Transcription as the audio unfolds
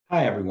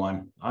Hi,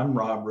 everyone. I'm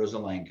Rob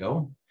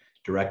Rosalenko,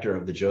 Director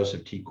of the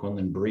Joseph T.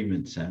 Quinlan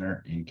Bereavement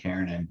Center in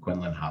Karen N.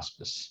 Quinlan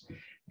Hospice.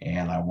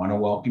 And I want to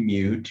welcome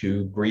you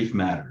to Grief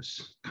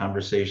Matters,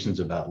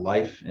 conversations about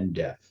life and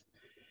death.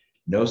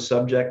 No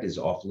subject is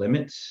off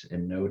limits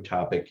and no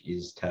topic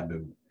is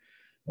taboo.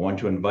 I want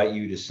to invite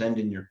you to send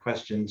in your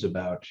questions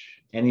about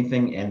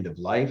anything end of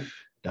life,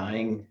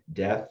 dying,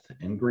 death,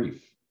 and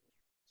grief.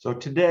 So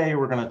today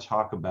we're going to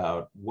talk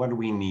about what do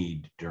we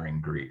need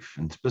during grief.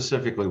 And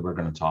specifically, we're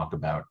going to talk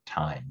about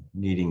time,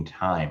 needing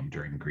time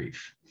during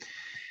grief.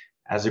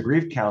 As a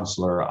grief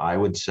counselor, I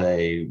would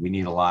say we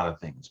need a lot of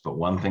things, but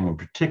one thing in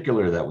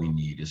particular that we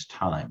need is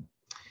time.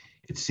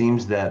 It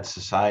seems that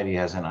society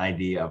has an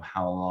idea of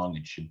how long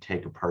it should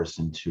take a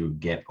person to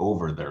get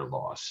over their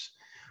loss.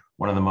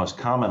 One of the most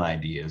common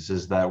ideas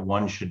is that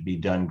one should be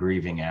done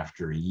grieving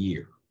after a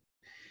year.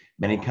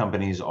 Many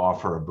companies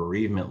offer a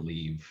bereavement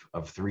leave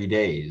of 3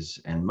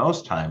 days, and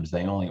most times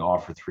they only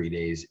offer 3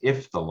 days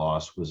if the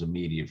loss was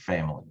immediate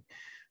family.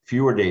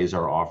 Fewer days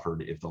are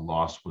offered if the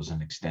loss was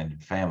an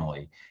extended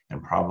family,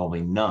 and probably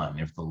none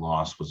if the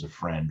loss was a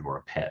friend or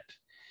a pet.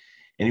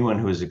 Anyone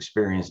who has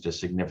experienced a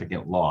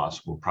significant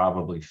loss will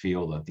probably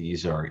feel that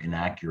these are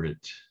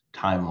inaccurate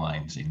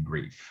timelines in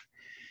grief.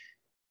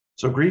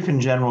 So grief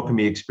in general can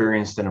be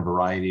experienced in a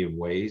variety of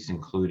ways,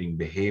 including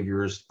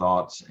behaviors,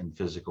 thoughts, and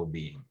physical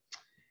being.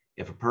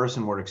 If a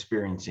person were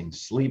experiencing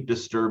sleep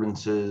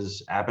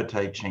disturbances,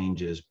 appetite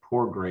changes,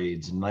 poor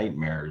grades,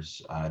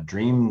 nightmares,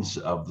 dreams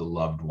of the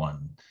loved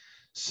one,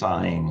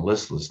 sighing,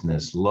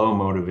 listlessness, low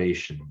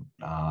motivation,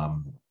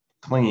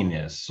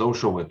 clinginess,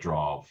 social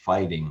withdrawal,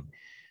 fighting,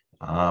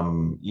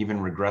 even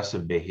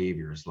regressive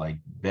behaviors like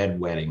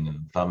bedwetting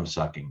and thumb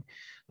sucking,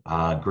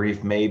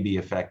 grief may be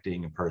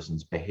affecting a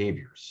person's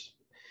behaviors.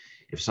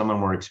 If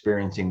someone were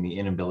experiencing the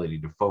inability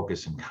to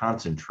focus and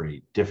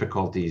concentrate,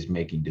 difficulties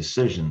making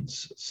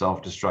decisions,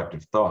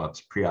 self-destructive thoughts,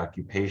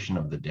 preoccupation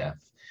of the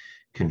death,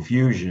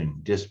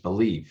 confusion,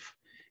 disbelief,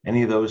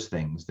 any of those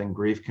things, then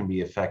grief can be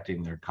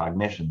affecting their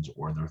cognitions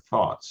or their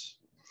thoughts.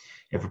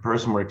 If a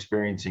person were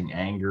experiencing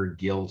anger,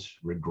 guilt,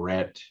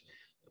 regret,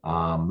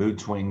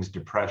 mood swings,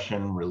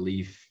 depression,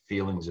 relief,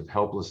 feelings of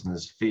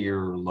helplessness,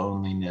 fear,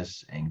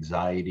 loneliness,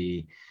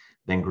 anxiety,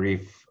 then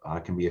grief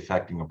can be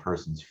affecting a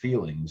person's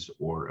feelings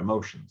or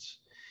emotions.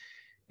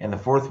 And the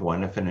fourth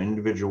one, if an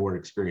individual were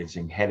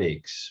experiencing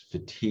headaches,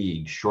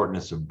 fatigue,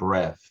 shortness of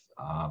breath,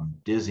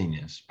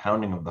 dizziness,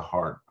 pounding of the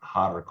heart,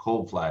 hot or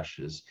cold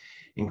flashes,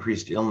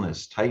 increased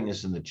illness,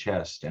 tightness in the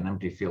chest, an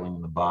empty feeling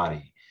in the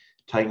body,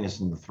 tightness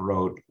in the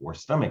throat, or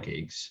stomach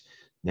aches,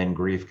 then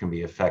grief can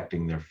be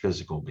affecting their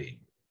physical being.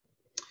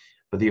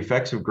 But the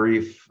effects of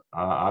grief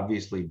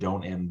obviously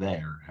don't end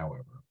there,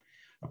 however.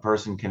 A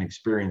person can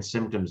experience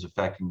symptoms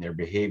affecting their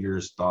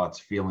behaviors, thoughts,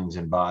 feelings,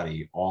 and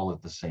body all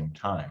at the same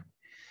time.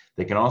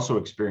 They can also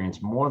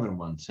experience more than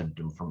one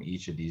symptom from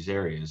each of these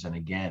areas, and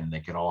again,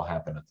 they can all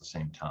happen at the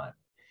same time.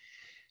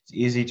 It's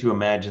easy to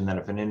imagine that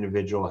if an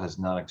individual has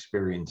not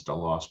experienced a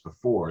loss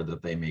before,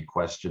 that they may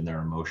question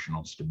their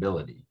emotional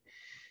stability.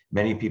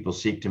 Many people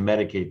seek to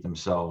medicate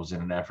themselves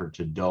in an effort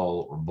to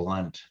dull or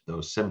blunt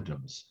those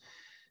symptoms.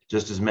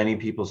 Just as many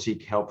people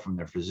seek help from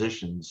their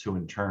physicians, who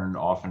in turn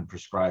often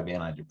prescribe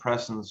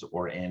antidepressants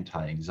or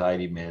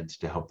anti-anxiety meds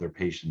to help their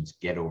patients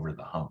get over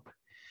the hump.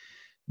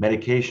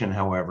 Medication,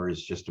 however,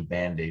 is just a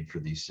band-aid for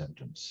these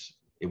symptoms.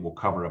 It will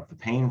cover up the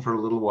pain for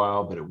a little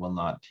while, but it will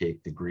not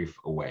take the grief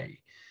away.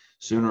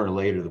 Sooner or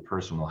later, the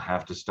person will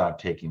have to stop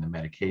taking the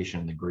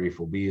medication. The grief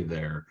will be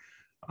there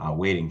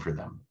waiting for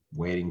them,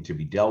 waiting to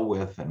be dealt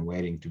with and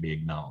waiting to be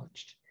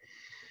acknowledged.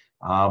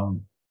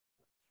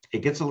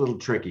 It gets a little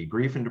tricky.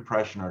 Grief and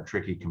depression are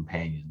tricky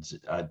companions.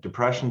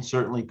 Depression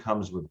certainly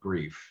comes with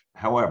grief.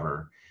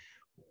 However,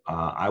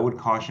 I would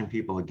caution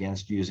people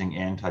against using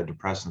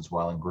antidepressants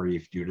while in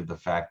grief due to the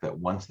fact that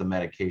once the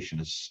medication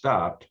is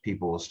stopped,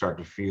 people will start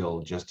to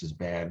feel just as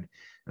bad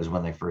as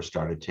when they first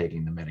started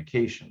taking the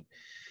medication.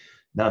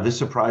 Now, this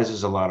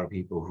surprises a lot of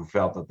people who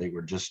felt that they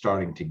were just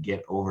starting to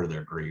get over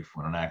their grief,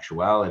 when in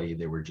actuality,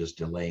 they were just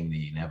delaying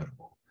the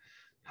inevitable.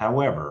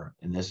 However,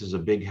 and this is a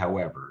big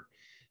however,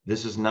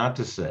 this is not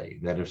to say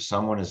that if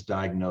someone is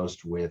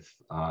diagnosed with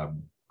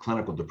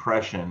clinical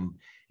depression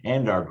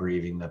and are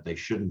grieving, that they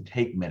shouldn't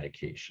take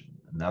medication.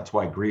 And that's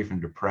why grief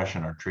and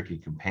depression are tricky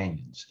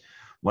companions.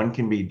 One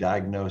can be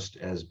diagnosed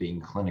as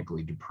being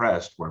clinically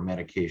depressed, where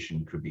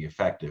medication could be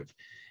effective,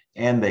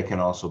 and they can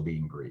also be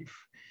in grief.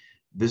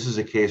 This is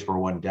a case where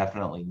one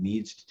definitely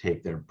needs to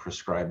take their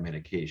prescribed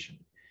medication.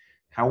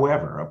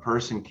 However, a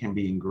person can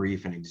be in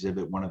grief and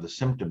exhibit one of the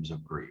symptoms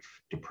of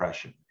grief,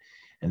 depression.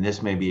 And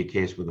this may be a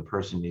case where the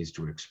person needs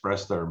to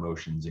express their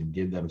emotions and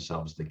give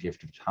themselves the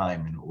gift of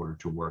time in order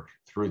to work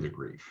through the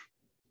grief.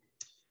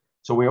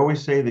 So we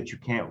always say that you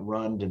can't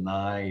run,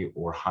 deny,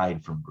 or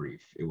hide from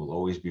grief. It will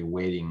always be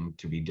waiting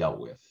to be dealt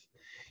with.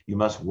 You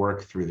must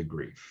work through the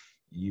grief.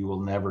 You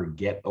will never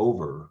get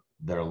over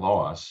their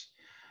loss,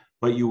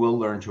 but you will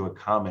learn to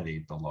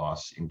accommodate the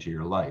loss into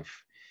your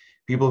life.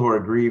 People who are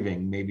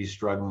grieving may be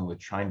struggling with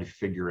trying to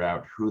figure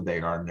out who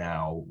they are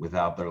now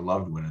without their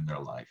loved one in their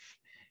life.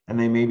 and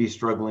they may be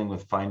struggling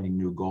with finding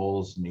new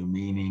goals, new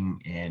meaning,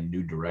 and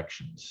new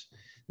directions.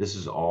 This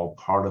is all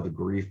part of the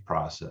grief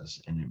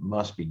process, and it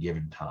must be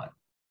given time.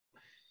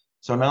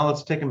 So now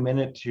let's take a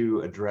minute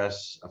to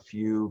address a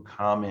few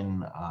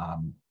common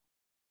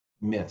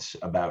myths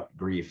about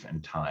grief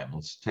and time.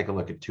 Let's take a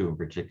look at two in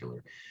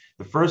particular.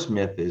 The first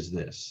myth is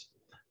this: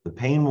 the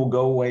pain will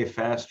go away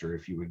faster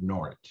if you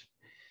ignore it.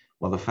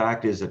 Well, the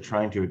fact is that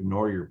trying to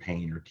ignore your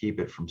pain or keep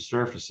it from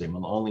surfacing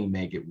will only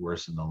make it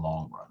worse in the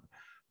long run.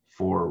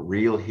 For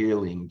real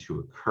healing to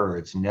occur,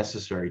 it's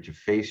necessary to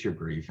face your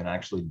grief and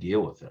actually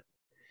deal with it.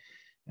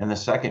 And the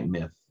second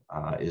myth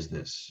is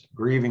this: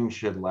 grieving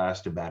should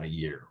last about a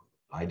year.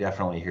 I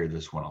definitely hear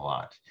this one a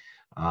lot.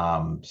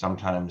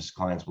 Sometimes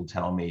clients will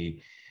tell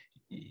me,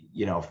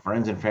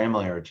 friends and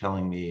family are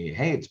telling me,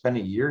 hey, it's been a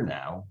year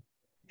now.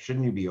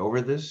 Shouldn't you be over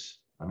this?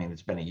 I mean,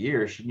 it's been a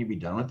year. Shouldn't you be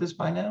done with this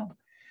by now?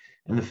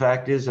 And the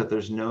fact is that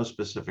there's no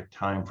specific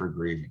time for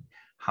grieving.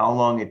 How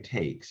long it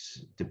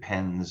takes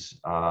depends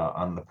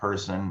on the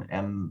person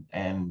and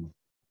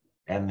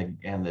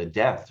the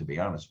death, to be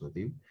honest with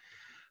you.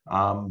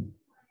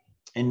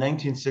 In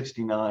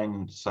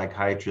 1969,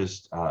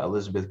 psychiatrist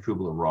Elizabeth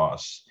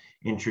Kubler-Ross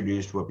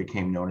introduced what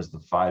became known as the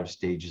 5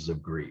 stages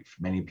of grief.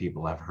 Many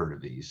people have heard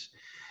of these.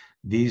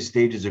 These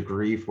stages of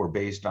grief were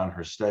based on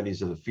her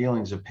studies of the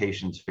feelings of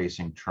patients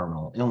facing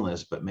terminal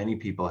illness, but many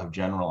people have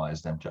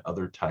generalized them to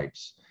other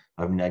types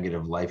of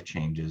negative life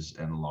changes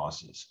and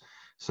losses,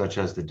 such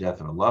as the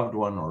death of a loved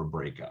one or a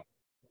breakup.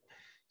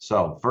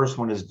 So first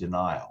one is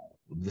denial.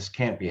 This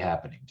can't be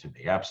happening to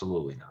me.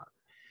 Absolutely not.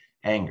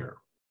 Anger.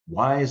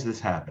 Why is this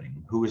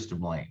happening? Who is to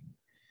blame?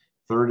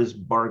 Third is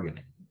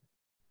bargaining.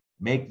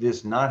 Make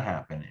this not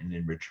happen, and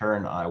in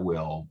return, I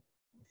will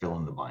fill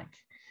in the blank.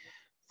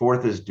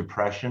 Fourth is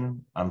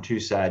depression. I'm too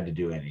sad to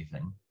do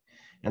anything.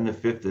 And the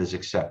fifth is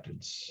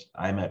acceptance.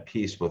 I'm at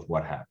peace with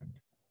what happened.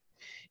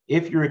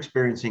 If you're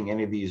experiencing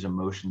any of these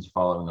emotions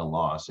following a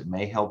loss, it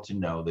may help to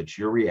know that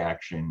your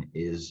reaction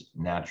is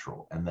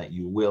natural and that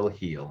you will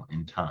heal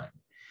in time.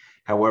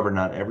 However,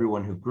 not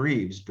everyone who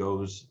grieves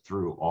goes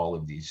through all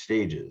of these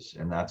stages,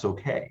 and that's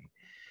okay.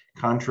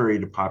 Contrary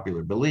to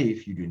popular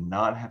belief, you do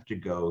not have to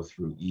go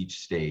through each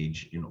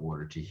stage in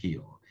order to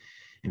heal.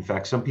 In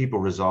fact, some people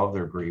resolve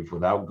their grief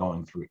without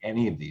going through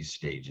any of these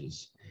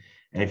stages.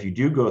 And if you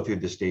do go through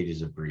the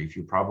stages of grief,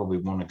 you probably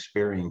won't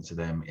experience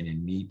them in a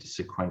neat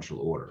sequential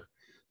order.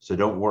 So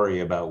don't worry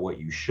about what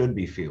you should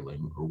be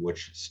feeling or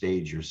which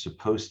stage you're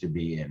supposed to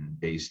be in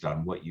based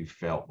on what you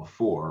felt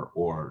before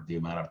or the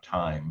amount of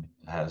time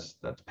that's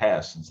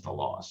passed since the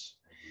loss.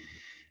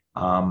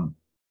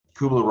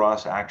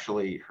 Kubler-Ross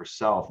actually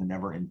herself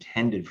never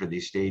intended for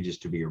these stages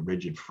to be a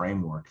rigid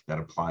framework that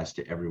applies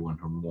to everyone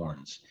who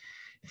mourns.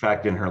 In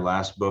fact, in her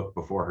last book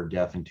before her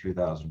death in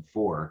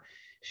 2004,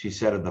 she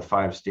said of the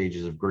 5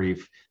 stages of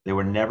grief, they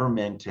were never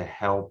meant to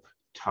help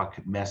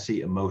tuck messy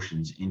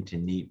emotions into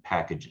neat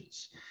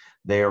packages.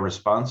 They are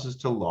responses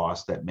to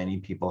loss that many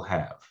people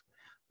have,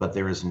 but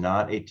there is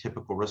not a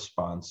typical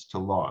response to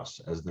loss,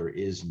 as there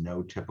is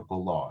no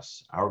typical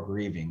loss. Our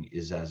grieving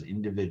is as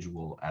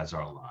individual as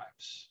our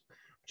lives,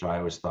 which I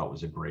always thought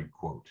was a great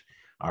quote.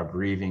 Our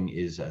grieving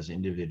is as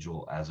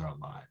individual as our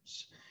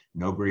lives.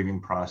 No grieving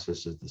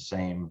process is the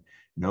same.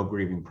 No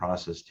grieving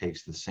process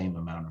takes the same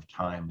amount of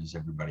time as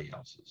everybody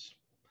else's.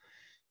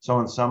 So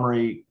in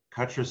summary,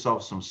 cut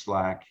yourself some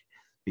slack,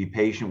 be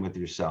patient with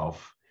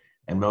yourself,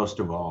 and most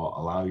of all,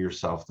 allow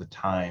yourself the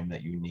time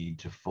that you need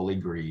to fully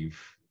grieve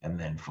and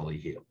then fully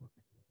heal.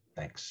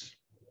 Thanks.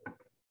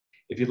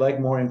 If you'd like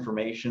more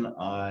information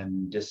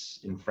on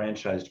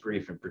disenfranchised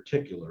grief in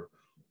particular,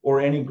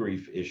 or any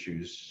grief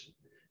issues,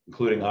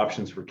 including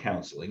options for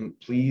counseling,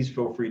 please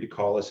feel free to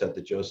call us at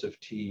the Joseph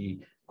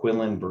T.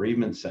 Quinlan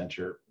Bereavement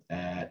Center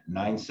at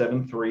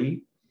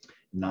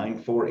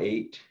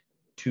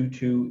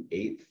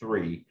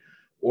 973-948-2283,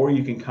 or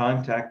you can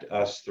contact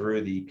us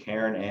through the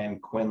Karen Ann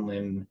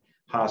Quinlan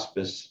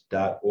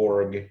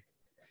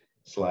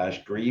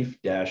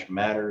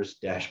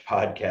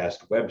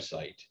hospice.org/grief-matters-podcast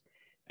website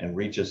and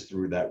reach us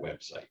through that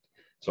website.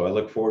 So I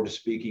look forward to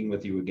speaking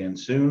with you again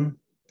soon.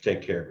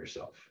 Take care of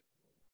yourself.